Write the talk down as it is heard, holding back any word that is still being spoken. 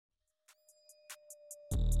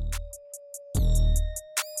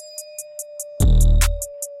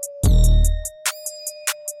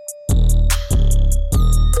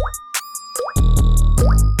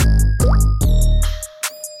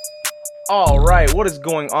Alright, what is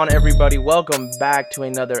going on, everybody? Welcome back to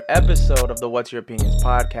another episode of the What's Your Opinions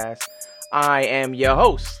podcast. I am your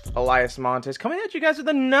host, Elias Montes, coming at you guys with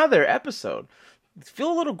another episode.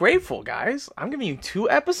 Feel a little grateful, guys. I'm giving you 2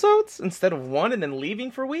 episodes instead of 1 and then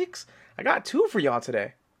leaving for weeks. I got 2 for y'all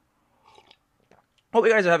today. Hope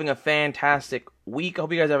you guys are having a fantastic week.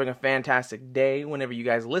 Hope you guys are having a fantastic day whenever you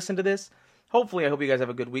guys listen to this. Hopefully, I hope you guys have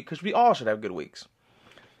a good week, because we all should have good weeks.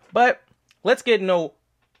 But let's get no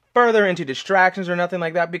further into distractions or nothing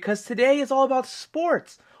like that, because today is all about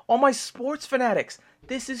sports. All my sports fanatics,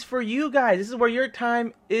 this is for you guys. This is where your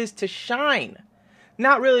time is to shine.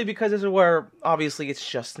 Not really, because this is where, obviously, it's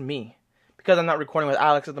just me. Because I'm not recording with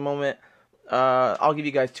Alex at the moment, I'll give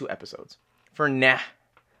you guys 2 episodes. For now.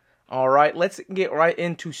 Alright, let's get right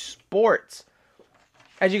into sports.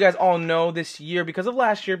 As you guys all know, this year, because of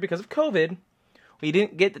last year, because of COVID, we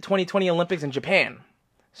didn't get the 2020 Olympics in Japan.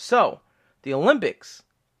 So, the Olympics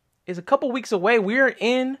is a couple weeks away. We're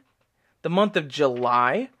in the month of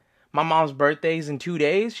July. My mom's birthday is in 2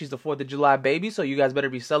 days. She's the 4th of July baby, so you guys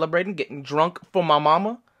better be celebrating, getting drunk for my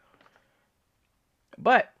mama.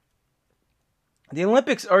 But the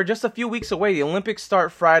Olympics are just a few weeks away. The Olympics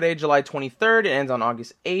start Friday, July 23rd. It ends on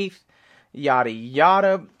August 8th. Yada,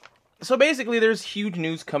 yada. So basically, there's huge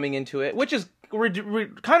news coming into it, which is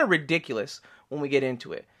kind of ridiculous when we get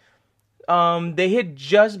into it. They had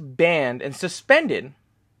just banned and suspended.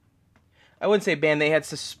 I wouldn't say banned. They had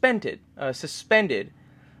suspended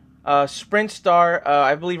sprint star.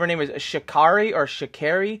 I believe her name is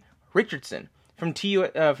Sha'Carri Richardson from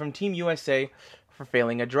Team USA for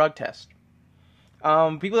failing a drug test.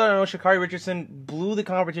 People that don't know, Sha'Carri Richardson blew the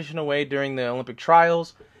competition away during the Olympic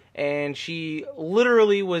trials, and she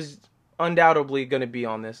literally was undoubtedly going to be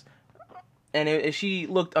on this. And she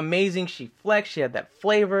looked amazing. She flexed. She had that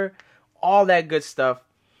flavor, all that good stuff.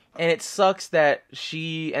 And it sucks that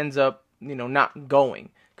she ends up, not going,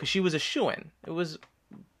 because she was a shoo-in. It was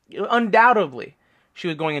undoubtedly she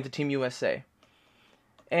was going into Team USA.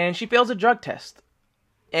 And she fails a drug test.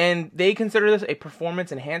 And they consider this a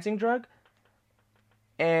performance-enhancing drug.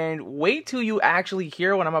 And wait till you actually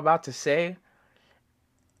hear what I'm about to say.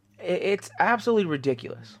 It's absolutely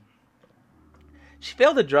ridiculous. She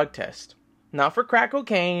failed a drug test. Not for crack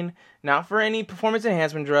cocaine, not for any performance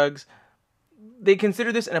enhancement drugs. They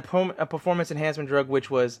consider this a performance enhancement drug,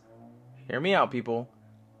 which was, hear me out, people,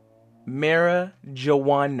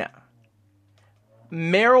 marijuana.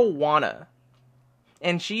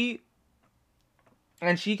 And she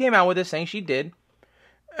came out with this saying she did.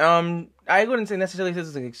 I wouldn't say necessarily this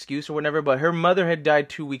is an excuse or whatever, but her mother had died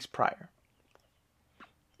 2 weeks prior.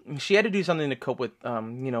 She had to do something to cope with,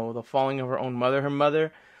 the falling of her own mother. Her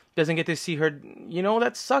mother doesn't get to see her.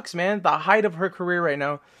 That sucks, man. The height of her career right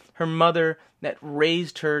now, her mother that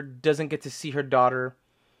raised her doesn't get to see her daughter,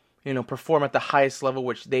 perform at the highest level,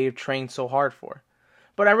 which they've trained so hard for.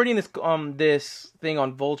 But I'm reading this thing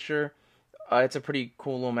on Vulture. It's a pretty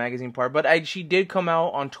cool little magazine part. But she did come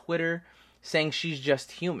out on Twitter saying she's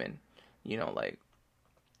just human.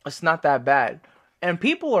 It's not that bad. And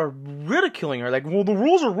people are ridiculing her, like, well, the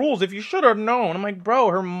rules are rules. If you should have known. I'm like,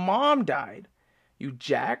 bro, her mom died. You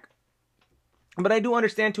jack. But I do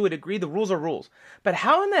understand to a degree the rules are rules. But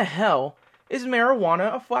how in the hell is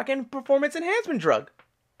marijuana a fucking performance enhancement drug?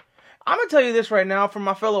 I'm going to tell you this right now from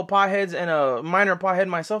my fellow potheads and a minor pothead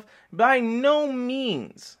myself. By no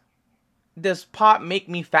means does pot make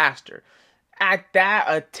me faster. At that,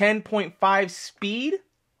 a 10.5 speed,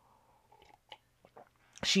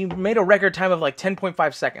 she made a record time of like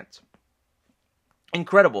 10.5 seconds.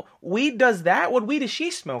 Incredible. Weed does that? What weed is she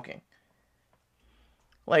smoking?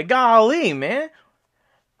 Like, golly, man.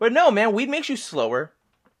 But no, man, weed makes you slower.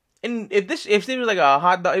 And if it was like a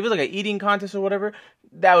hot dog, if it was like an eating contest or whatever,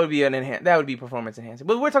 that would be performance enhancing.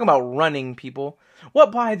 But we're talking about running, people.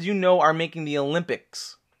 What potheads are making the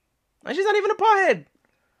Olympics? And she's not even a pothead.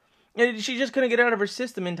 And she just couldn't get it out of her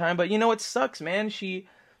system in time. But it sucks, man. She,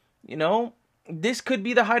 this could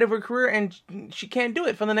be the height of her career, and she can't do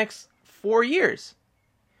it for the next 4 years.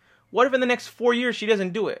 What if in the next 4 years she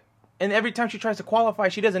doesn't do it? And every time she tries to qualify,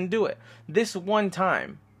 she doesn't do it. This one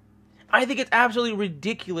time. I think it's absolutely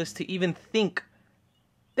ridiculous to even think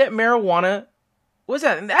that marijuana... What's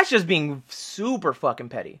that? That's just being super fucking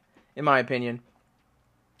petty, in my opinion.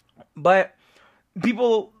 But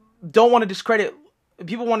people don't want to discredit...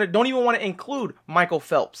 People don't even want to include Michael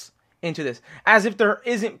Phelps into this. As if there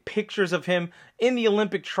isn't pictures of him in the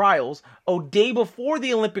Olympic trials, a day before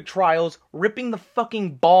the Olympic trials, ripping the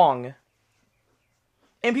fucking bong.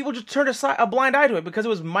 And people just turned a blind eye to it because it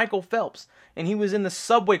was Michael Phelps. And he was in the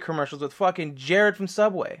Subway commercials with fucking Jared from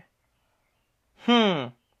Subway.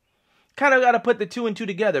 Kind of got to put the two and two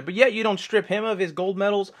together. But yet you don't strip him of his gold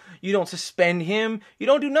medals. You don't suspend him. You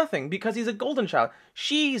don't do nothing because he's a golden child.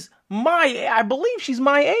 I believe she's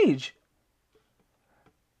my age.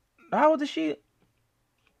 How old is she?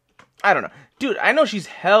 I don't know. Dude, I know she's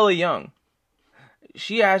hella young.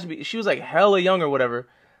 She was like hella young or whatever.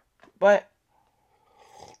 But,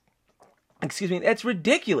 excuse me, that's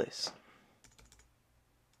ridiculous.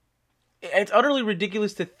 It's utterly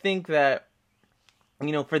ridiculous to think that,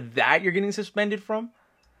 for that you're getting suspended from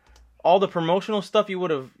all the promotional stuff you would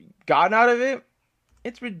have gotten out of it.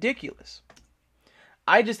 It's ridiculous.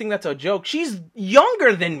 I just think that's a joke. She's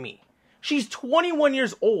younger than me. She's 21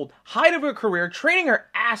 years old, height of her career, training her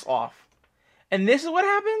ass off. And this is what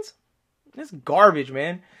happens? It's garbage,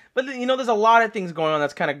 man. But, there's a lot of things going on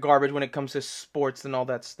that's kind of garbage when it comes to sports and all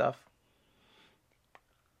that stuff.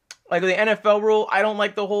 Like the NFL rule, I don't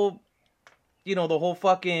like the whole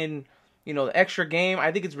fucking, the extra game.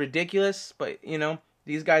 I think it's ridiculous, but,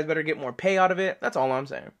 these guys better get more pay out of it. That's all I'm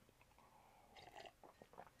saying.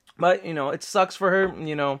 But, it sucks for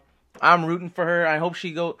her, I'm rooting for her. I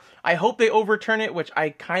hope they overturn it, which I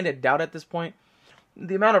kind of doubt at this point.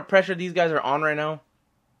 The amount of pressure these guys are on right now,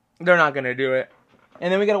 they're not going to do it.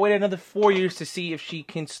 And then we got to wait another 4 years to see if she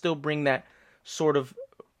can still bring that sort of,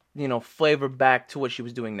 flavor back to what she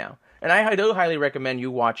was doing now. And I do highly recommend you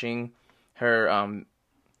watching her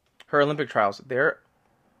Olympic trials.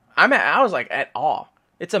 I was like at awe.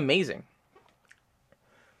 It's amazing.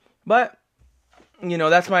 But,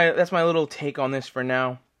 that's my little take on this for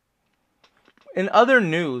now. In other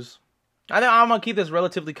news, I think I'm going to keep this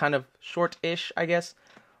relatively kind of short-ish, I guess.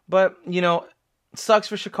 But, it sucks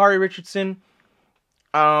for Sha'Carri Richardson.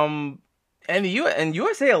 And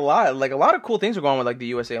USA a lot of cool things are going on with like the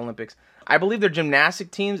USA Olympics. I believe their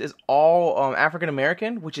gymnastic teams is all African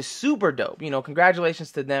American, which is super dope.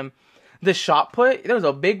 Congratulations to them. The shot put, there was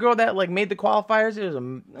a big girl that like made the qualifiers.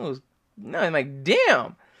 I'm like,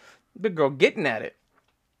 damn, big girl getting at it.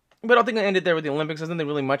 But I don't think I ended there with the Olympics. There's nothing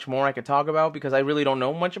really much more I could talk about because I really don't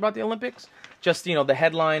know much about the Olympics. Just, the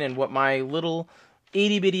headline and what my little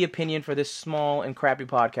itty-bitty opinion for this small and crappy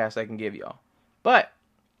podcast I can give y'all. But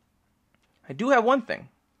I do have one thing.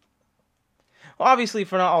 Well, obviously,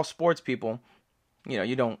 for not all sports people,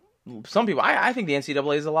 some people, I think the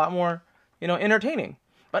NCAA is a lot more, entertaining.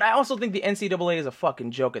 But I also think the NCAA is a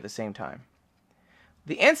fucking joke at the same time.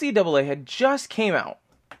 The NCAA had just came out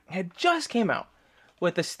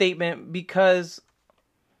with a statement because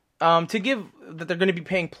that they're going to be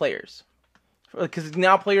paying players. Because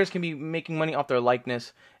now players can be making money off their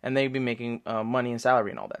likeness and they'd be making money and salary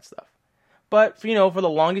and all that stuff. But, for the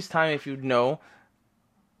longest time, if you know,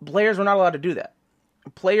 players were not allowed to do that.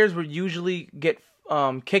 Players would usually get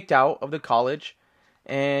kicked out of the college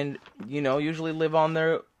and, usually live on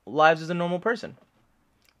their lives as a normal person.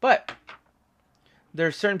 But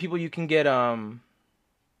there's certain people you can get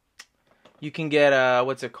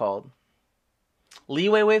what's it called?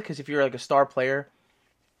 Leeway with, because if you're like a star player,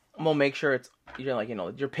 we'll make sure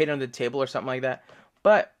you're paid under the table or something like that.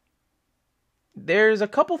 But there's a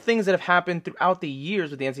couple things that have happened throughout the years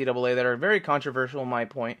with the NCAA that are very controversial in my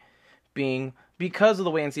point, being because of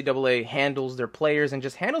the way NCAA handles their players and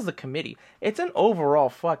just handles the committee. It's an overall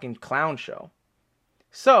fucking clown show.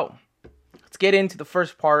 So, let's get into the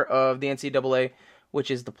first part of the NCAA, which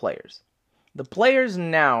is the players. The players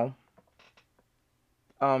now,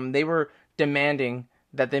 they were demanding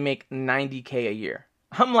that they make $90K a year.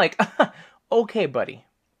 I'm like, okay, buddy,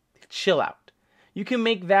 chill out. You can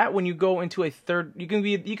make that when you go into a third. You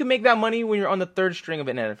can make that money when you're on the third string of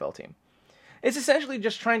an NFL team. It's essentially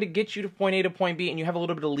just trying to get you to point A to point B, and you have a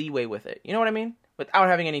little bit of leeway with it. You know what I mean? Without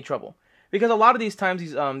having any trouble. Because a lot of these times,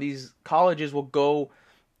 these colleges will go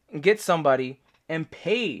get somebody and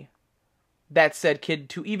pay that said kid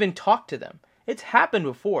to even talk to them. It's happened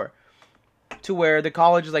before, to where the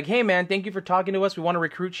college is like, "Hey man, thank you for talking to us. We want to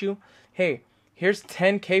recruit you. Hey, here's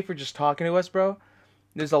 $10K for just talking to us, bro."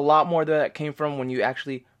 There's a lot more that came from when you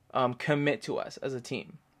actually commit to us as a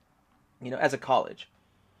team, as a college.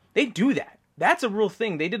 They do that. That's a real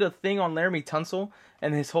thing. They did a thing on Laremy Tunsil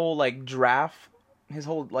and his whole draft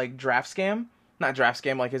scam. Not draft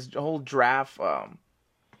scam, like his whole draft,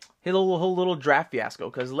 his whole little draft fiasco.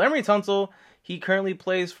 Because Laremy Tunsil, he currently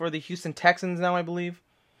plays for the Houston Texans now, I believe.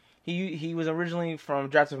 He was originally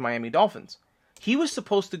drafted from Miami Dolphins. He was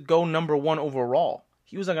supposed to go number 1 overall.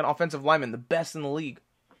 He was like an offensive lineman, the best in the league.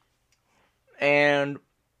 And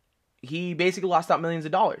he basically lost out millions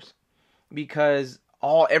of dollars because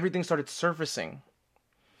everything started surfacing.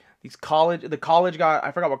 The college got,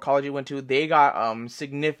 I forgot what college he went to, they got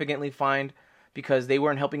significantly fined because they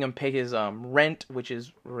weren't helping him pay his rent, which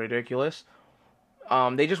is ridiculous.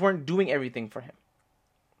 They just weren't doing everything for him.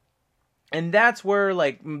 And that's where,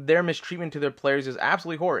 like, their mistreatment to their players is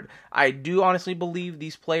absolutely horrid. I do honestly believe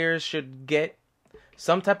these players should get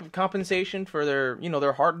some type of compensation for their,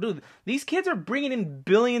 their hard. Dude, these kids are bringing in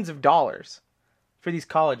billions of dollars for these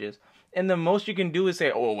colleges. And the most you can do is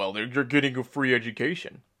say, oh, well, you're getting a free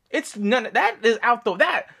education. It's none. That is out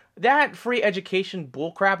that free education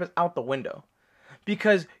bullcrap is out the window.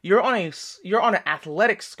 Because you're on an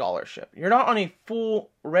athletic scholarship. You're not on a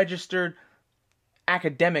full registered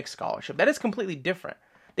academic scholarship. That is completely different.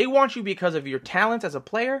 They want you because of your talents as a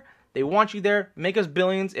player. They want you there, make us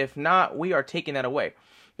billions. If not, we are taking that away.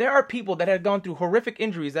 There are people that have gone through horrific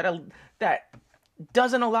injuries that has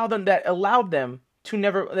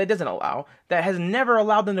never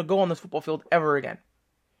allowed them to go on this football field ever again.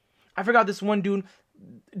 I forgot this one dude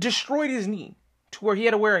destroyed his knee to where he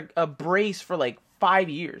had to wear a brace for like 5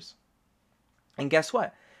 years. And guess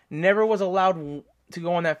what? Never was allowed to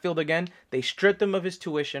go on that field again. They stripped him of his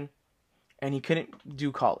tuition, and he couldn't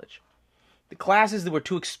do college. The classes that were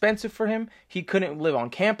too expensive for him. He couldn't live on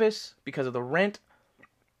campus because of the rent.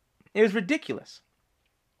 It was ridiculous.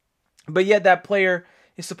 But yet that player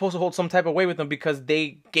is supposed to hold some type of weight with them because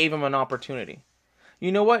they gave him an opportunity.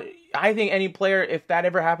 You know what? I think any player, if that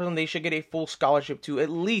ever happens, they should get a full scholarship to at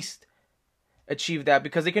least achieve that,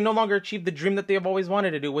 because they can no longer achieve the dream that they have always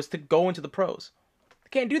wanted to do, was to go into the pros. They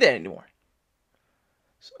can't do that anymore.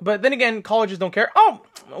 But then again, colleges don't care. Oh,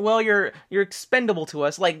 well, you're expendable to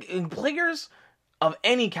us. Like, players of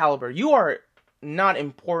any caliber, you are not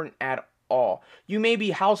important at all. You may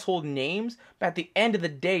be household names, but at the end of the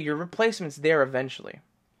day, your replacement's there eventually.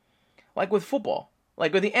 Like with football,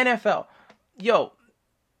 like with the NFL. Yo,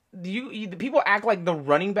 people act like these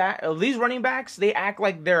running backs, they act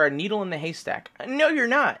like they're a needle in the haystack. No, you're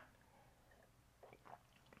not.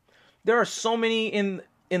 There are so many in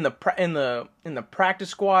the practice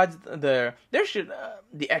squads. The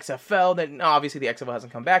XFL, that obviously the XFL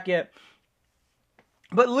hasn't come back yet.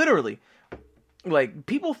 But literally, like,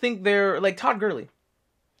 people think they're like Todd Gurley.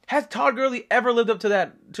 Has Todd Gurley ever lived up to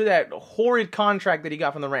that horrid contract that he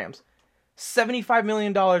got from the Rams? $75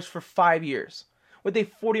 million for 5 years with a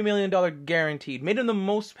 $40 million guaranteed. Made him the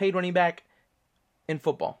most paid running back in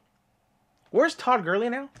football. Where's Todd Gurley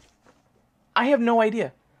now? I have no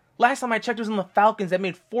idea. Last time I checked, it was on the Falcons that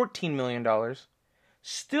made $14 million.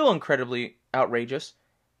 Still incredibly outrageous.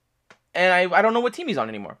 And I don't know what team he's on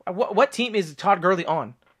anymore. What team is Todd Gurley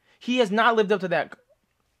on? He has not lived up to that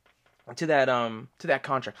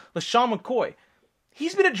contract. LaShawn McCoy,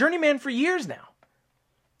 he's been a journeyman for years now.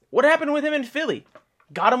 What happened with him in Philly?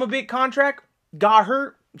 Got him a big contract, got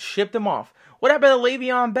hurt, shipped him off. What happened to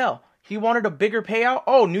Le'Veon Bell? He wanted a bigger payout.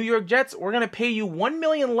 Oh, New York Jets, we're gonna pay you $1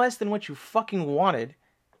 million less than what you fucking wanted.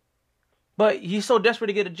 But he's so desperate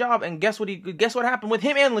to get a job, and guess what happened with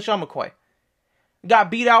him and LaShawn McCoy?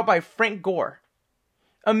 Got beat out by Frank Gore.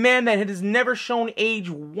 A man that has never shown age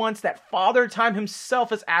once, that Father Time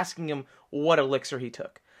himself is asking him what elixir he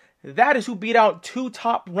took. That is who beat out 2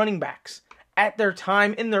 top running backs at their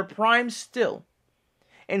time, in their prime still.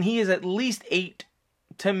 And he is at least 8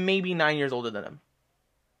 to maybe 9 years older than them.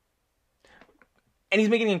 And he's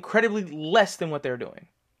making incredibly less than what they're doing.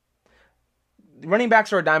 Running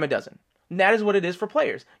backs are a dime a dozen. And that is what it is for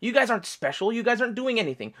players. You guys aren't special. You guys aren't doing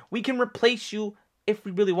anything. We can replace you if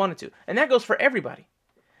we really wanted to. And that goes for everybody.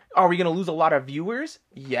 Are we going to lose a lot of viewers?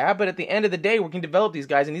 Yeah, but at the end of the day, we can develop these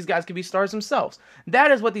guys, and these guys can be stars themselves.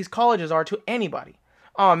 That is what these colleges are to anybody.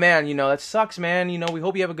 Oh, man, that sucks, man. We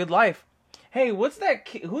hope you have a good life. Hey, who's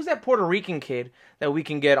that Puerto Rican kid that we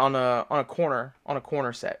can get on a corner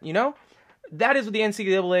set? That is what the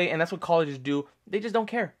NCAA, and that's what colleges do. They just don't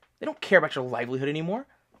care. They don't care about your livelihood anymore.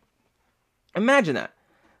 Imagine that.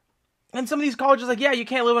 And some of these colleges are like, yeah, you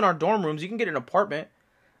can't live in our dorm rooms. You can get an apartment.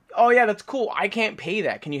 Oh, yeah, that's cool. I can't pay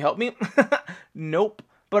that. Can you help me? Nope.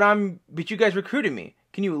 But you guys recruited me.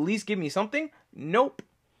 Can you at least give me something? Nope.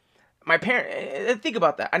 My parent, think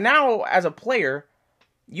about that. And now, as a player,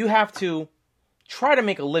 you have to try to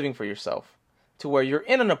make a living for yourself, to where you're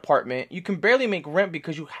in an apartment. You can barely make rent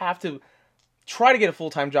because you have to try to get a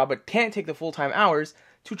full-time job, but can't take the full-time hours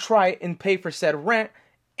to try and pay for said rent.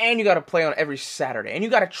 And you got to play on every Saturday. And you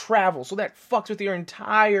got to travel. So that fucks with your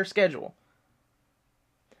entire schedule.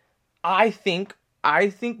 I think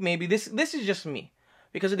maybe this is just me.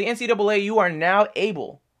 Because of the NCAA, you are now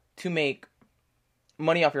able to make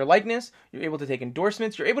money off your likeness. You're able to take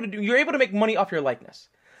endorsements. You're able to make money off your likeness.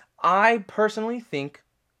 I personally think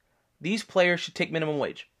these players should take minimum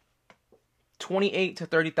wage. $28,000 to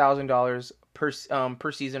 $30,000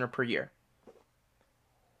 per season or per year.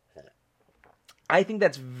 I think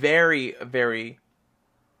that's very, very...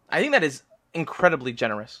 I think that is incredibly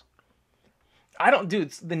generous. I don't, dude,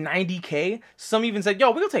 it's the 90K. Some even said,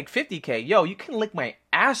 yo, we'll take 50K. Yo, you can lick my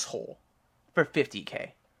asshole for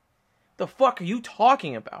 50K. The fuck are you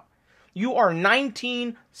talking about? You are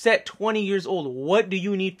 19, set 20 years old. What do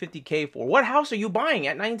you need 50K for? What house are you buying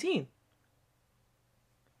at 19?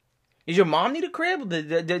 Does your mom need a crib?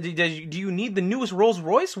 Do you need the newest Rolls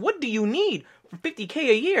Royce? What do you need for 50K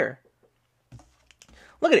a year?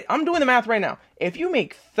 Look at it. I'm doing the math right now. If you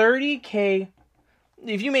make 30K,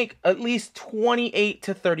 if you make at least 28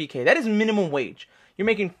 to 30K, that is minimum wage. You're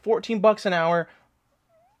making $14 an hour.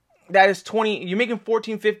 That is 20. You're making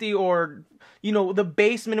 $14.50, or, you know, the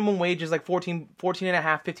base minimum wage is like 14 and a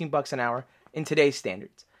half, $15 an hour in today's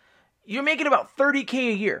standards. You're making about 30K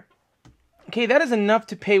a year. Okay, that is enough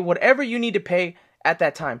to pay whatever you need to pay at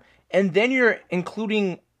that time. And then you're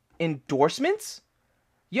including endorsements?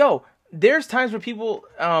 Yo, there's times where people,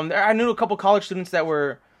 I knew a couple college students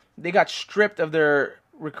that they got stripped of their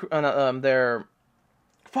what's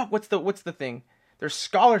the thing? Their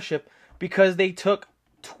scholarship, because they took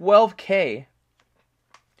 12K.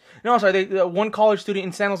 No, sorry, one college student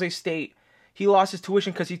in San Jose State, he lost his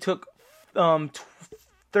tuition because he took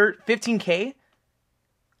 15K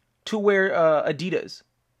to wear Adidas.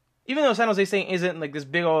 Even though San Jose State isn't like this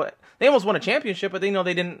big old, they almost won a championship, but they're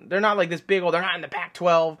not like this big old, they're not in the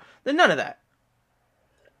Pac-12. They're none of that.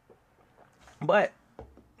 But,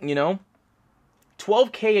 you know,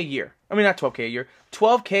 12K a year. I mean, not 12K a year.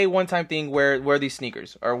 12K one-time thing, wear these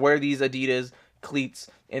sneakers, or wear these Adidas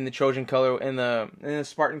cleats in the Trojan color, in the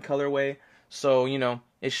Spartan colorway. So, you know,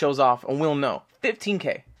 it shows off, and we'll know.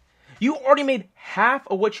 15K. You already made half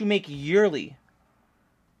of what you make yearly.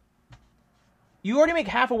 You already make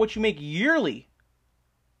half of what you make yearly.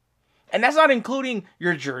 And that's not including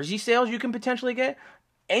your jersey sales you can potentially get.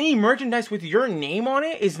 Any merchandise with your name on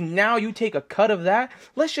it is now you take a cut of that.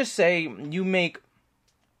 Let's just say you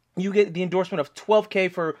get the endorsement of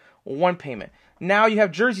 12K for one payment. Now you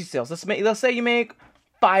have jersey sales. Let's say you make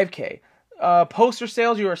 5K. Poster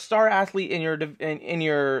sales, you're a star athlete in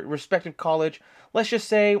your respective college. Let's just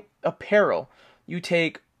say apparel. You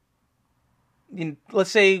take, let's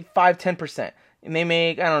say 5-10%. And they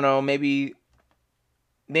make, I don't know, maybe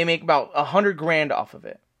they make about $100,000 off of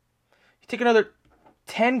it. You take another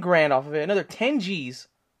 10 grand off of it, another 10 G's,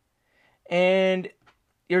 and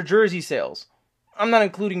your jersey sales. I'm not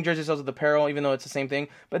including jersey sales with apparel, even though it's the same thing.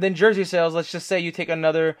 But then jersey sales, let's just say you take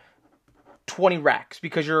another 20 racks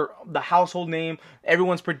because you're the household name.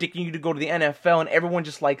 Everyone's predicting you to go to the NFL, and everyone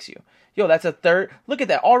just likes you. Yo, that's a third. Look at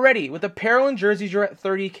that already. With apparel and jerseys, you're at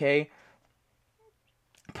 30K.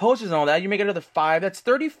 Posters and all that, you make another 5. That's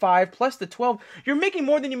 35 plus the 12. You're making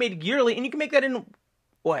more than you made yearly, and you can make that in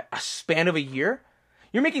what, a span of a year?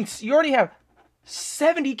 You already have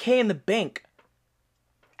 70K in the bank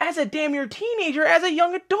as a damn near teenager, as a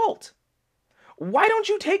young adult. Why don't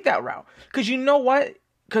you take that route? Because you know what?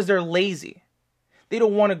 Because they're lazy. They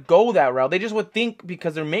don't want to go that route. They just would think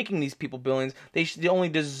because they're making these people billions, they only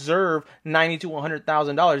deserve $90,000 to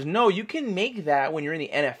 $100,000. No, you can make that when you're in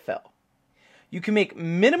the NFL. You can make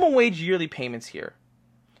minimum wage yearly payments here.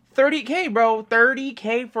 30K, bro.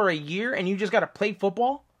 30K for a year, and you just got to play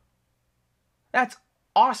football? That's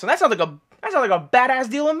awesome. That sounds like a badass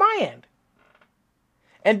deal on my end.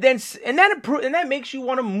 And that makes you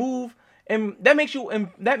want to move, and that makes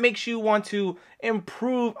you want to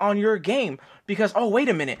improve on your game, because oh, wait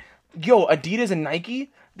a minute. Yo, Adidas and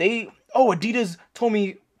Nike, Adidas told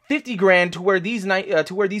me $50,000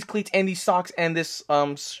 to wear these cleats and these socks and this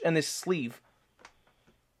sleeve,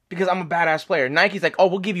 because I'm a badass player. Nike's like, oh,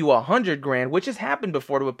 we'll give you $100,000, which has happened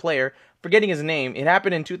before to a player. Forgetting his name, it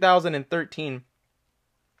happened in 2013.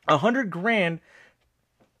 $100,000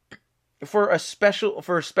 for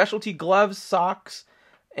specialty gloves, socks,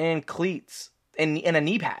 and cleats, and a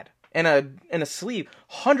knee pad and a sleeve.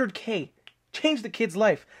 $100K changed the kid's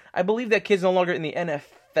life. I believe that kid's no longer in the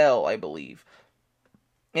NFL. I believe.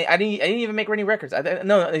 I didn't even make any records.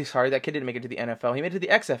 No, sorry, that kid didn't make it to the NFL. He made it to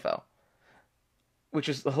the XFL, which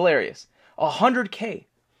is hilarious. $100K,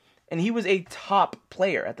 and he was a top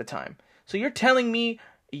player at the time. So you're telling me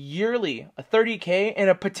yearly a 30K and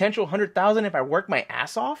a potential 100,000 if I work my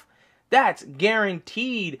ass off? That's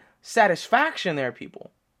guaranteed satisfaction there,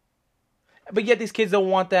 people. But yet these kids don't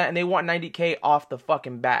want that, and they want 90K off the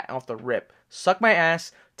fucking bat, off the rip. Suck my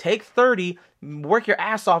ass, take 30, work your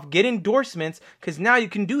ass off, get endorsements, because now you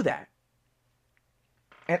can do that.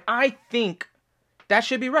 And I think that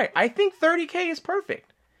should be right. I think 30K is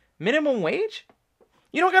perfect. Minimum wage?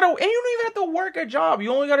 You don't even have to work a job.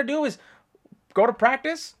 You only gotta do is go to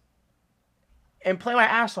practice and play my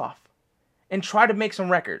ass off and try to make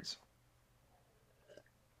some records.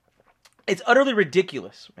 It's utterly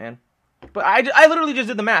ridiculous, man. But I literally just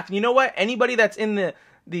did the math. And you know what? Anybody that's in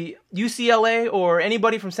the UCLA or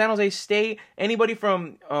anybody from San Jose State, anybody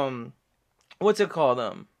from what's it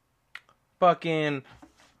called? Fucking,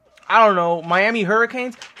 I don't know, Miami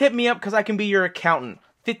Hurricanes, hit me up because I can be your accountant.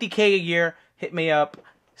 $50K a year, hit me up,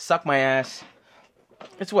 suck my ass.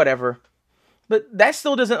 It's whatever. But that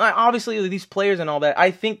still doesn't, obviously these players and all that,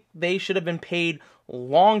 I think they should have been paid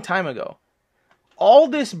long time ago. All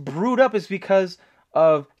this brewed up is because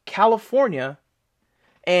of California,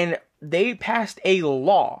 and they passed a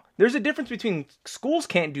law. There's a difference between schools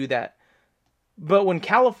can't do that, but when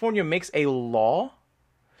California makes a law,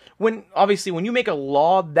 when you make a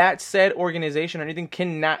law, that said organization or anything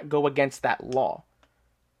cannot go against that law,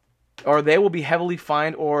 or they will be heavily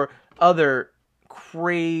fined or other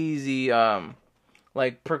crazy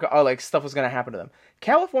like stuff was gonna happen to them.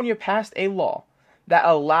 California passed a law that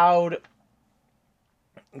allowed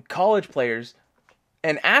college players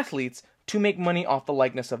and athletes to make money off the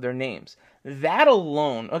likeness of their names. That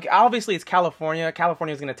alone, okay, obviously it's California.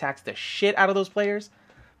 California is going to tax the shit out of those players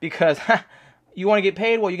because you want to get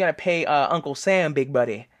paid? Well, you're going to pay Uncle Sam, big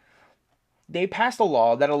buddy. They passed a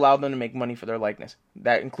law that allowed them to make money for their likeness.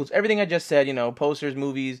 That includes everything I just said, posters,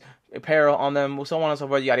 movies, apparel on them, so on and so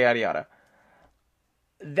forth, yada, yada, yada.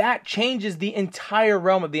 That changes the entire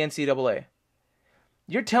realm of the NCAA.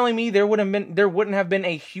 You're telling me there wouldn't have been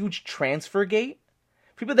a huge transfer gate?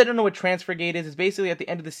 People that don't know what transfer gate is, it's basically at the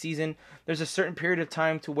end of the season, there's a certain period of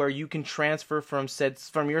time to where you can transfer from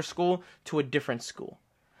your school to a different school.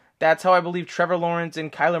 That's how I believe Trevor Lawrence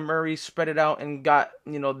and Kyler Murray spread it out and got,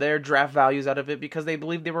 their draft values out of it because they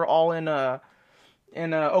believed they were all in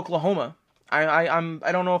Oklahoma. I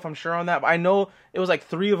don't know if I'm sure on that, but I know it was like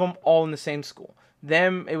 3 of them all in the same school.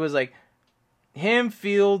 It was like him,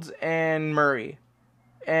 Fields, and Murray.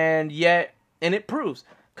 And it proves.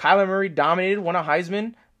 Kyler Murray dominated, won a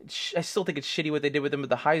Heisman. I still think it's shitty what they did with him with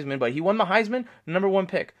the Heisman, but he won the Heisman, number 1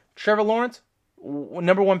 pick. Trevor Lawrence,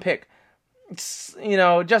 number 1 pick.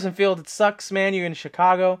 Justin Fields, it sucks, man. You're in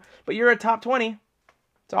Chicago, but you're a top 20.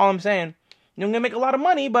 That's all I'm saying. You're going to make a lot of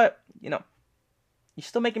money, but, you're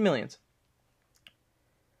still making millions.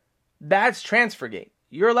 That's Transfergate.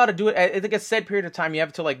 You're allowed to do it at like a set period of time. You have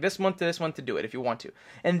until like this month to this month to do it if you want to.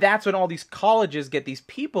 And that's when all these colleges get these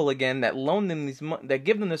people again that loan them that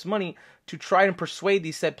give them this money to try and persuade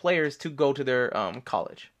these said players to go to their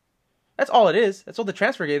college. That's all it is. That's all the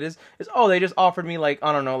transfer gate is. They just offered me like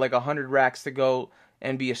 100 racks to go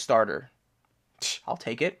and be a starter. I'll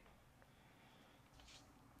take it.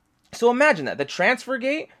 So imagine that. The transfer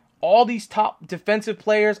gate, all these top defensive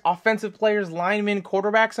players, offensive players, linemen,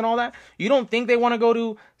 quarterbacks, and all that. You don't think they want to go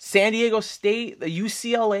to San Diego State, the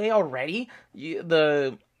UCLA already?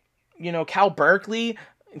 Cal Berkeley,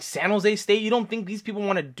 San Jose State. You don't think these people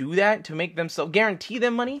want to do that to make themselves guarantee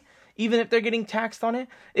them money, even if they're getting taxed on it?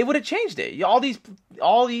 It would have changed it. All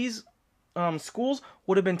these schools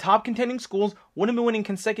would have been top contending schools, wouldn't have been winning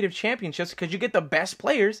consecutive championships because you get the best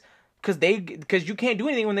players because you can't do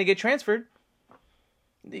anything when they get transferred.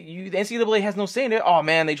 The NCAA has no say in it. Oh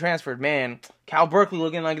man, they transferred. Man, Cal Berkeley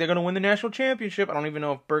looking like they're gonna win the national championship. I don't even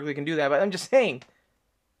know if Berkeley can do that, but I'm just saying.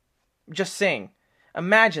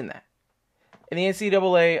 Imagine that. In the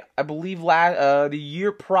NCAA, I believe the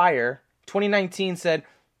year prior, 2019, said,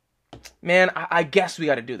 "Man, I guess we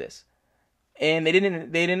got to do this," and they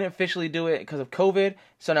didn't officially do it because of COVID.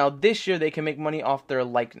 So now this year they can make money off their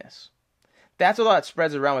likeness. That's what that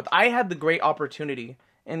spreads around with. I had the great opportunity.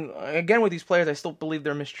 And again, with these players, I still believe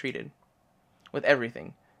they're mistreated with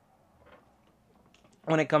everything.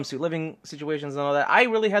 When it comes to living situations and all that, I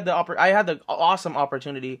really had the awesome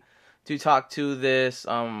opportunity to talk to this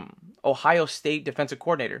Ohio State defensive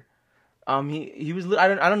coordinator. He was I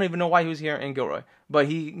don't even know why he was here in Gilroy, but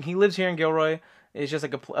he lives here in Gilroy. It's just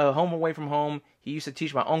like a home away from home. He used to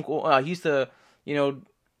teach my uncle. He used to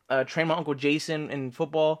train my uncle Jason in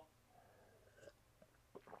football.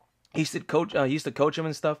 He used to coach him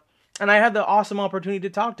and stuff. And I had the awesome opportunity to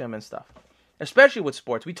talk to him and stuff. Especially with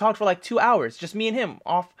sports. We talked for like 2 hours. Just me and him.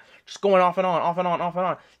 Just going off and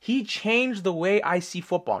on. He changed the way I see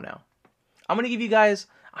football now. I'm going to give you guys...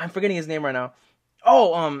 I'm forgetting his name right now.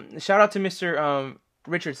 Shout out to Mr.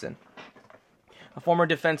 Richardson. A former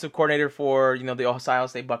defensive coordinator for, the Ohio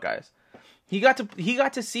State Buckeyes. He got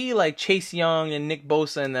to see like Chase Young and Nick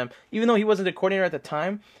Bosa and them. Even though he wasn't a coordinator at the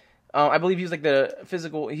time... I believe he's like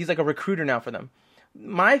he's like a recruiter now for them.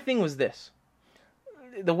 My thing was this.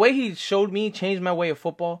 The way he showed me changed my way of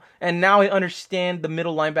football, and now I understand the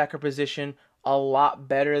middle linebacker position a lot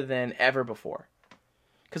better than ever before.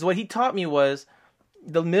 Because what he taught me was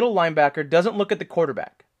the middle linebacker doesn't look at the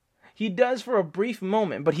quarterback. He does for a brief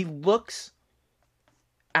moment, but he looks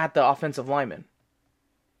at the offensive lineman.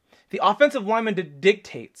 The offensive lineman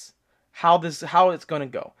dictates how it's going to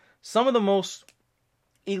go. Some of the most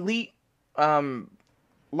elite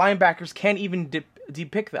linebackers can't even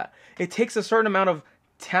depict that. It takes a certain amount of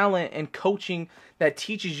talent and coaching that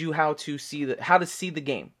teaches you how to see the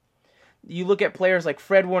game. You look at players like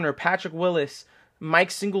Fred Warner, Patrick Willis, Mike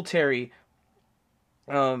Singletary,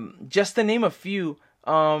 just to name a few,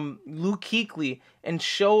 Luke Kuechly, and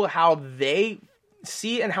show how they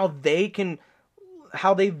see and how they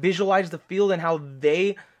visualize the field and how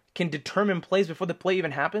they can determine plays before the play even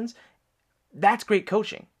happens. That's great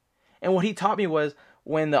coaching. And what he taught me was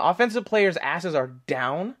when the offensive players' asses are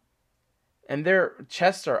down and their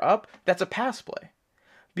chests are up, that's a pass play.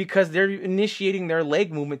 Because they're initiating their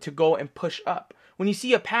leg movement to go and push up. When you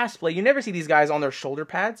see a pass play, you never see these guys on their shoulder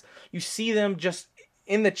pads. You see them just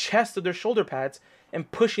in the chest of their shoulder pads and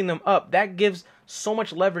pushing them up. That gives so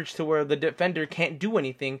much leverage to where the defender can't do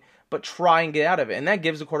anything but try and get out of it. And that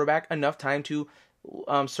gives the quarterback enough time to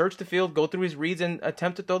search the field, go through his reads, and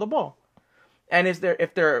attempt to throw the ball. And if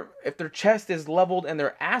their chest is leveled and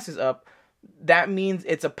their ass is up, that means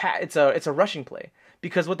it's a rushing play.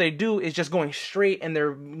 Because what they do is just going straight, and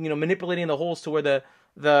they're manipulating the holes to where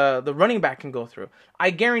the running back can go through.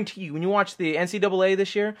 I guarantee you, when you watch the NCAA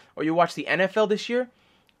this year or you watch the NFL this year,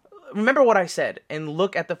 remember what I said and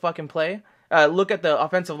look at the fucking play. Look at the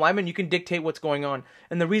offensive lineman. You can dictate what's going on.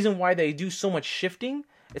 And the reason why they do so much shifting,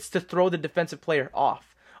 it's to throw the defensive player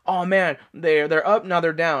off. Oh man, they're up, now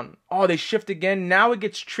they're down. Oh, they shift again. Now it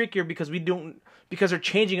gets trickier because they're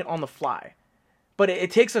changing it on the fly. But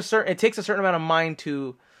it takes a certain amount of mind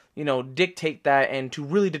to, dictate that and to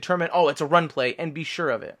really determine, oh, it's a run play, and be sure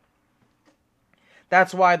of it.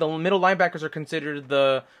 That's why the middle linebackers are considered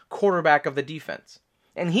the quarterback of the defense.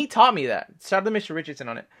 And he taught me that. Shout out to Mr. Richardson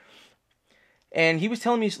on it. And he was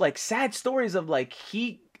telling me like sad stories of like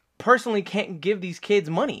he personally can't give these kids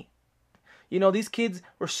money. These kids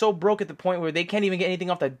were so broke at the point where they can't even get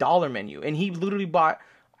anything off the dollar menu. And he literally bought,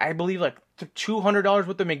 I believe, like $200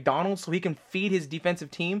 worth of McDonald's so he can feed his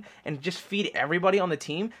defensive team and just feed everybody on the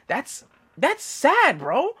team. That's sad,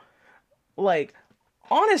 bro. Like,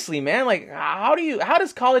 honestly, man, like how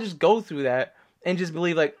does college just go through that and just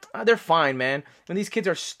believe like they're fine, man? When these kids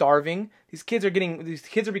are starving, these kids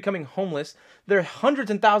are becoming homeless. They're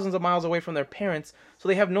hundreds and thousands of miles away from their parents, so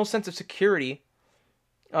they have no sense of security,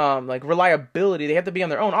 like reliability. They have to be on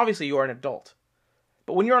their own. Obviously, you are an adult.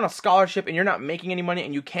 But when you're on a scholarship and you're not making any money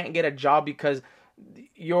and you can't get a job because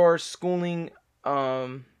your schooling,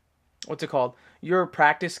 your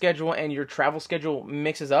practice schedule and your travel schedule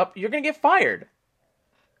mixes up, you're going to get fired.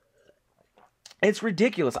 It's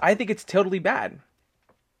ridiculous. I think it's totally bad.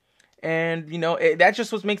 And, that's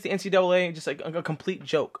just what makes the NCAA just like a complete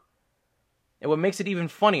joke. And what makes it even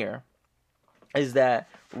funnier is that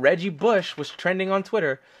Reggie Bush was trending on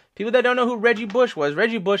Twitter. People that don't know who Reggie Bush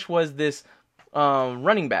was this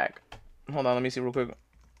running back. Hold on, let me see real quick.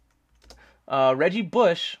 Reggie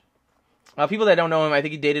Bush. People that don't know him, I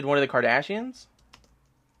think he dated one of the Kardashians.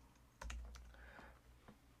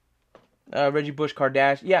 Reggie Bush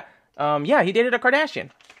Kardashian. Yeah, he dated a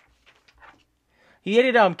Kardashian. He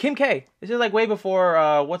dated Kim K. This is like way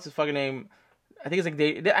before what's his fucking name? I think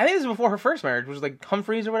this is before her first marriage, which was like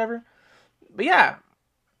Humphreys or whatever. But yeah,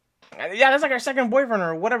 that's like her second boyfriend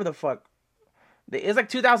or whatever the fuck. It's like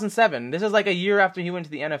 2007. This is like a year after he went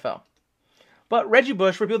to the NFL. But Reggie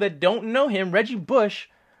Bush, for people that don't know him, Reggie Bush,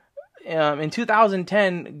 in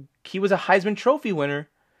 2010, he was a Heisman Trophy winner,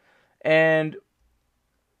 and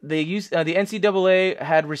the NCAA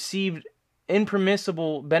had received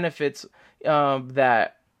impermissible benefits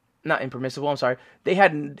not impermissible. I'm sorry. They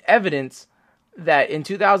had evidence that in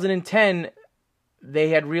 2010 they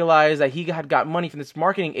had realized that he had got money from this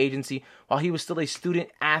marketing agency while he was still a student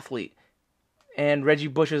athlete. And Reggie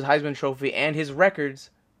Bush's Heisman Trophy and his records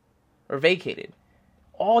are vacated.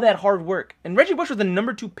 All that hard work. And Reggie Bush was the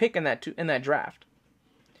number 2 pick in that draft.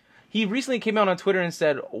 He recently came out on Twitter and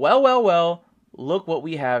said, well, look what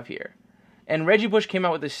we have here. And Reggie Bush came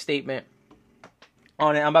out with this statement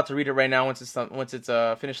on it. I'm about to read it right now once it's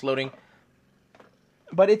finished loading.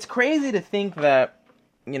 But it's crazy to think that,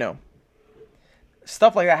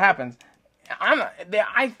 stuff like that happens.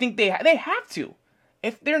 I think they have to.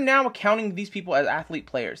 If they're now counting these people as athlete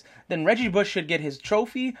players, then Reggie Bush should get his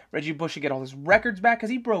trophy. Reggie Bush should get all his records back because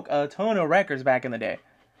he broke a ton of records back in the day.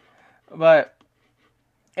 But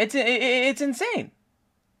it's insane.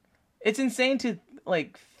 It's insane to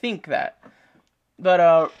think that.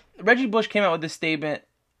 But Reggie Bush came out with this statement,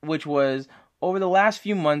 which was, Over the last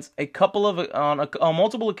few months, on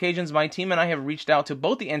multiple occasions, my team and I have reached out to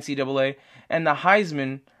both the NCAA and the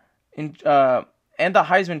Heisman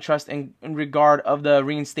Trust in regard of the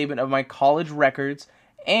reinstatement of my college records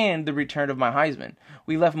and the return of my Heisman.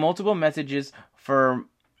 We left multiple messages for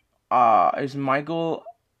is Michael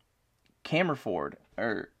Comerford,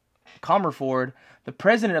 the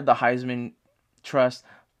president of the Heisman Trust,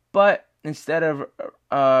 but instead of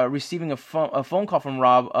receiving a phone call from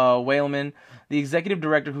Rob Whaleman, the executive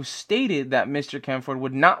director, who stated that Mr. Comerford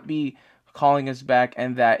would not be calling us back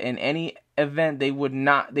and that in any event they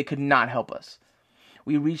could not help us.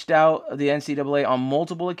 We reached out to the NCAA on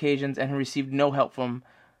multiple occasions and received no help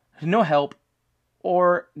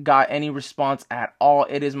or got any response at all.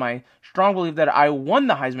 It is my strong belief that I won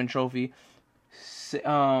the Heisman Trophy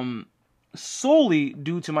solely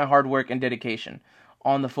due to my hard work and dedication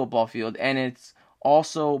on the football field, and it's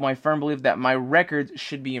also my firm belief that my records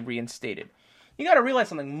should be reinstated. You got to realize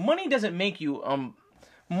something. Money does not make you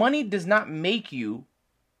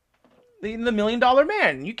the $1 million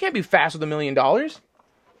man. You can't be fast with $1 million.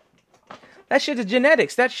 That shit is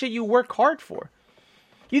genetics. That shit you work hard for.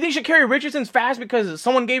 You think Sha'Carri Richardson's fast because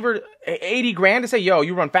someone gave her 80 grand to say, yo,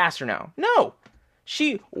 you run faster now? No.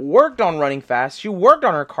 She worked on running fast. She worked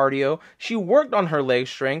on her cardio. She worked on her leg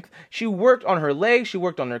strength. She worked on her legs. She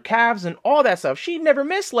worked on her calves and all that stuff. She never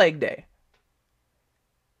missed leg day.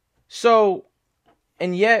 So,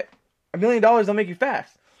 and yet, $1 million don't make you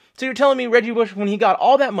fast. So you're telling me Reggie Bush, when he got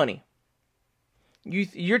all that money,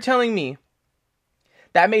 you're telling me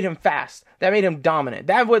that made him fast. That made him dominant.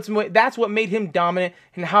 That's what made him dominant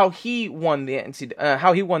and how he won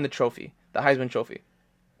the trophy, the Heisman Trophy.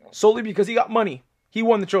 Solely because he got money. He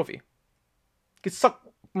won the trophy. You could suck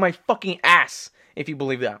my fucking ass if you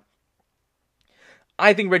believe that.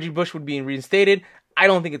 I think Reggie Bush would be reinstated. I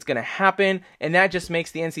don't think it's going to happen. And that just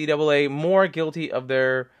makes the NCAA more guilty of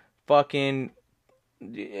their fucking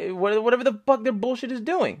whatever the fuck their bullshit is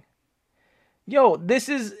doing. Yo,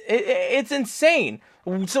 it's insane.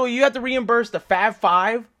 So you have to reimburse the Fab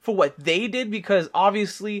Five for what they did because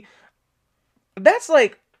obviously that's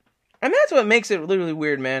like, and that's what makes it literally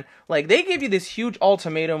weird, man. Like, they give you this huge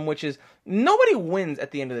ultimatum, which is nobody wins at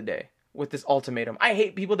the end of the day with this ultimatum. I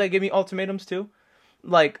hate people that give me ultimatums too.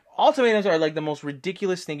 Like, ultimatums are like the most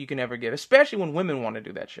ridiculous thing you can ever give, especially when women want to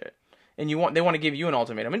do that shit. And they want to give you an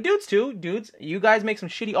ultimatum. And dudes too. Dudes, you guys make some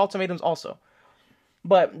shitty ultimatums also.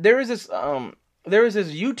 But there is this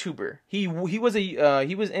YouTuber. He was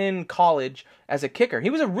in college as a kicker. He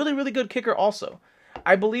was a really, really good kicker also.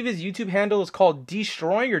 I believe his YouTube handle is called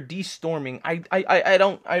Destroying or Destorming. I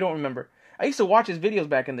don't remember. I used to watch his videos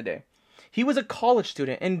back in the day. He was a college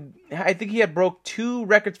student, and I think he had broke 2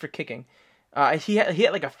 records for kicking. He had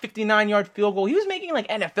like a 59-yard field goal. He was making like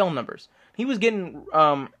NFL numbers. He was getting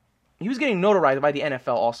notarized by the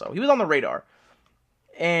NFL also. He was on the radar.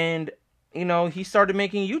 And he started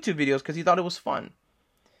making YouTube videos because he thought it was fun.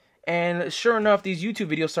 And sure enough, these YouTube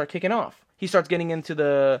videos start kicking off. He starts getting into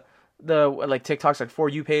the like TikTok's like For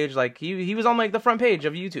You page. Like he was on like the front page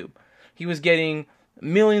of YouTube. He was getting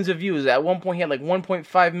millions of views. At one point he had like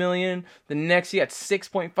 1.5 million. The next he had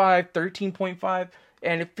 6.5, 13.5.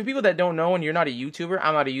 And for people that don't know and you're not a YouTuber,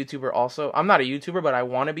 I'm not a YouTuber also. I'm not a YouTuber, but I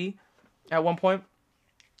want to be at one point.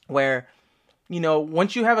 Where,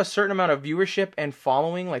 once you have a certain amount of viewership and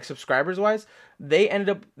following, like subscribers wise, they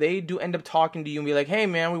do end up talking to you and be like, hey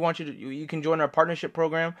man, we want you can join our partnership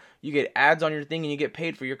program. You get ads on your thing and you get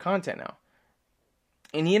paid for your content now.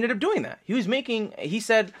 And he ended up doing that. He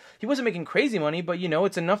said he wasn't making crazy money, but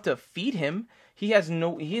it's enough to feed him. He has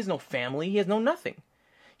no family. He has no nothing.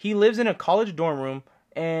 He lives in a college dorm room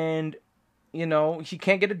and, he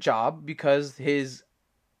can't get a job because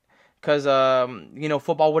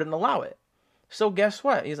football wouldn't allow it. So guess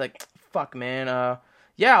what? He's like, fuck, man.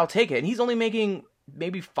 Yeah, I'll take it. And he's only making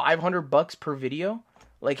maybe $500 per video.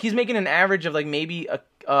 Like, he's making an average of like maybe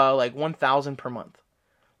like 1,000 per month.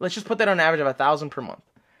 Let's just put that on an average of 1,000 per month.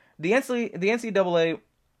 The NCAA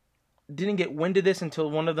didn't get wind of this until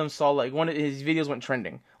one of them saw like one of his videos went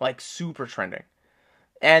trending, like super trending.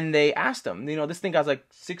 And they asked him, this thing got like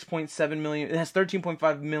 6.7 million. It has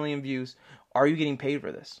 13.5 million views. Are you getting paid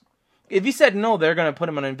for this? If he said no, they're gonna put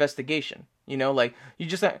him on an investigation. Like you're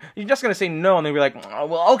just gonna say no, and they'll be like, oh,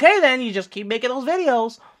 well, okay, then you just keep making those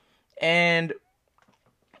videos. And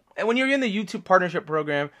when you're in the YouTube partnership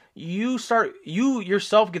program, you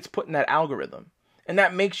yourself gets put in that algorithm, and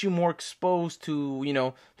that makes you more exposed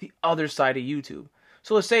to the other side of YouTube.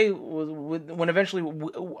 So let's say when eventually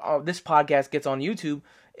this podcast gets on YouTube,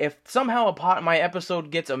 if somehow my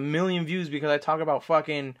episode gets 1 million views because I talk about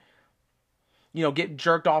fucking get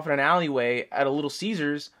jerked off in an alleyway at a Little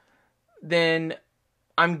Caesars, then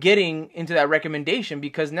I'm getting into that recommendation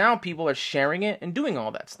because now people are sharing it and doing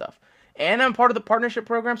all that stuff. And I'm part of the partnership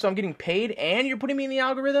program, so I'm getting paid, and you're putting me in the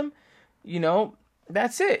algorithm.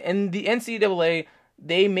 That's it. And the NCAA,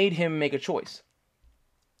 they made him make a choice.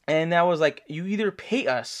 And that was like, you either pay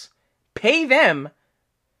them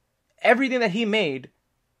everything that he made,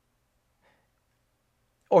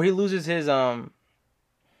 or he loses his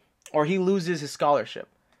scholarship.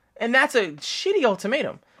 And that's a shitty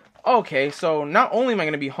ultimatum. Okay, so not only am I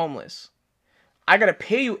going to be homeless, I got to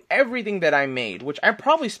pay you everything that I made, which I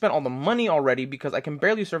probably spent all the money already because I can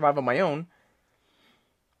barely survive on my own.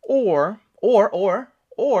 Or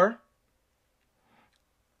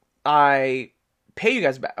I pay you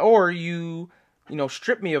guys back, or you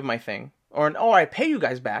strip me of my thing, or I pay you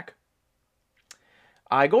guys back.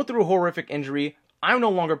 I go through a horrific injury. I'm no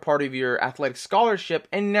longer part of your athletic scholarship,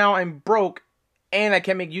 and now I'm broke, and I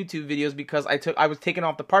can't make YouTube videos because I was taken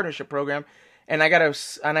off the partnership program, and I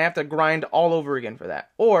have to grind all over again for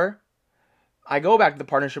that. Or I go back to the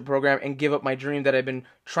partnership program and give up my dream that I've been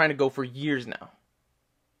trying to go for years now.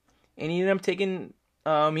 And he ended up taking. He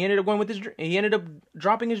ended up going with his dream. He ended up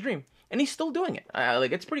dropping his dream, and he's still doing it.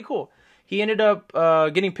 It's pretty cool. He ended up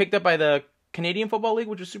getting picked up by the Canadian Football League,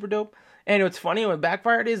 which was super dope. And what's funny, what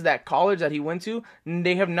backfired is that college that he went to,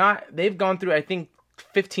 they've gone through, I think,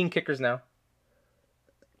 15 kickers now.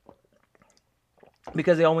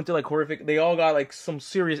 Because they all went to horrific, they all got some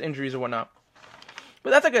serious injuries or whatnot.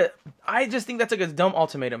 But I just think that's a dumb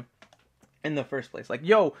ultimatum in the first place.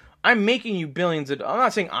 Yo, I'm making you billions of, I'm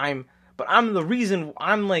not saying but I'm the reason,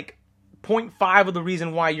 I'm 0.5 of the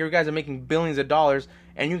reason why you guys are making billions of dollars,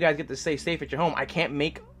 and you guys get to stay safe at your home. I can't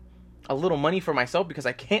make a little money for myself because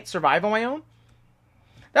I can't survive on my own.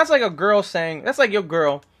 That's like a girl saying, that's like your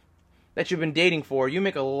girl that you've been dating for. You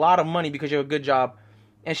make a lot of money because you have a good job,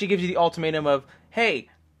 and she gives you the ultimatum of, hey,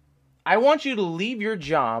 I want you to leave your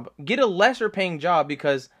job, get a lesser paying job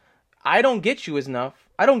because I don't get you enough.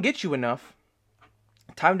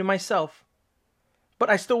 Time to myself. But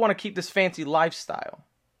I still want to keep this fancy lifestyle.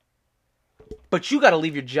 But you got to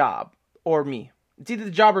leave your job or me. It's either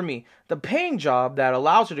the job or me. The paying job that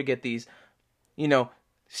allows her to get these,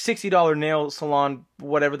 $60 nail salon,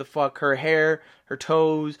 whatever the fuck, her hair, her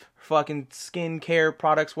toes, fucking skincare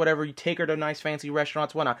products, whatever. You take her to nice fancy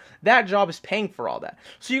restaurants, whatnot. That job is paying for all that.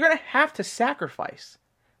 So you're going to have to sacrifice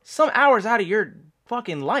some hours out of your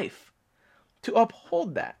fucking life to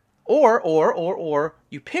uphold that. Or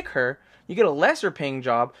you pick her, you get a lesser paying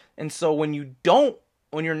job, and so when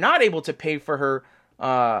you're not able to pay for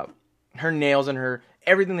her nails and her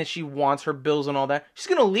everything that she wants, her bills and all that, she's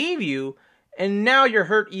going to leave you, and now you're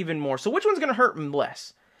hurt even more. So which one's going to hurt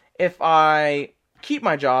less? If I keep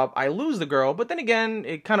my job, I lose the girl, but then again,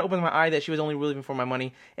 it kind of opens my eye that she was only leaving for my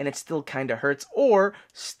money, and it still kind of hurts. Or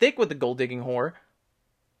stick with the gold-digging whore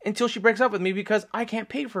until she breaks up with me because I can't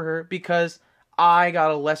pay for her because I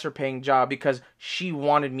got a lesser paying job because she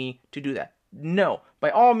wanted me to do that. No. By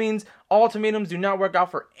all means, ultimatums do not work out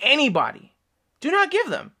for anybody. Do not give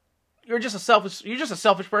them. You're just a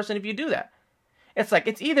selfish person if you do that. It's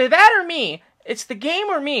it's either that or me. It's the game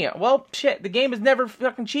or me. Well, shit, the game has never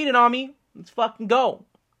fucking cheated on me. Let's fucking go.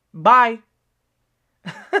 Bye.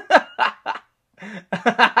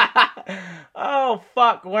 Oh,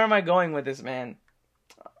 fuck. Where am I going with this, man?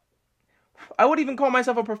 I would even call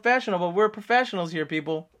myself a professional, but we're professionals here,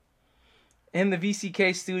 people. In the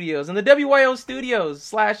VCK studios. In the WYO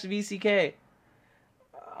studios / VCK.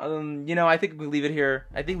 I think we can leave it here.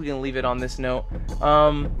 I think we can leave it on this note.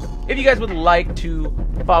 If you guys would like to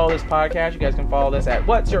follow this podcast, you guys can follow this at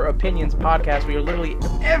What's Your Opinions Podcast. We are literally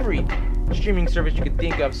every streaming service you could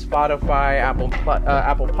think of: Spotify, Apple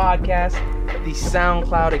Podcasts, the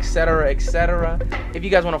SoundCloud, etc., etc. If you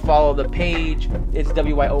guys want to follow the page, it's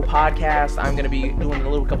WYO Podcast. I'm going to be doing a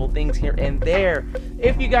little couple things here and there.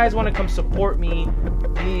 If you guys want to come support me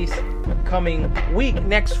this coming week,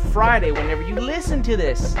 next Friday, whenever you listen to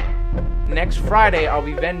this, next Friday, I'll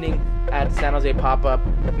be vending at San Jose Pop-Up.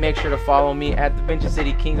 Make sure to follow me at the Vintage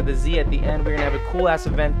City Kings with the Z at the end. We're going to have a cool-ass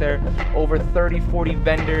event there. Over 30, 40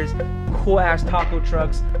 vendors. Cool-ass taco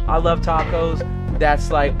trucks. I love tacos.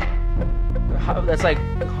 That's like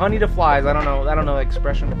honey to flies. I don't know the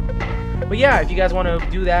expression. But yeah, if you guys want to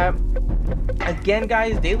do that, again,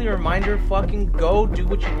 guys, daily reminder, fucking go do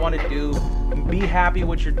what you want to do. Be happy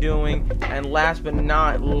what you're doing. And last but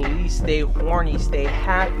not least, stay horny, stay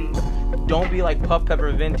happy. Don't be like Puff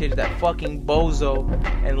Pepper Vintage, that fucking bozo.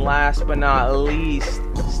 And last but not least,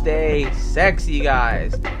 stay sexy,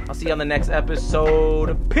 guys. I'll see you on the next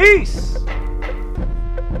episode. Peace!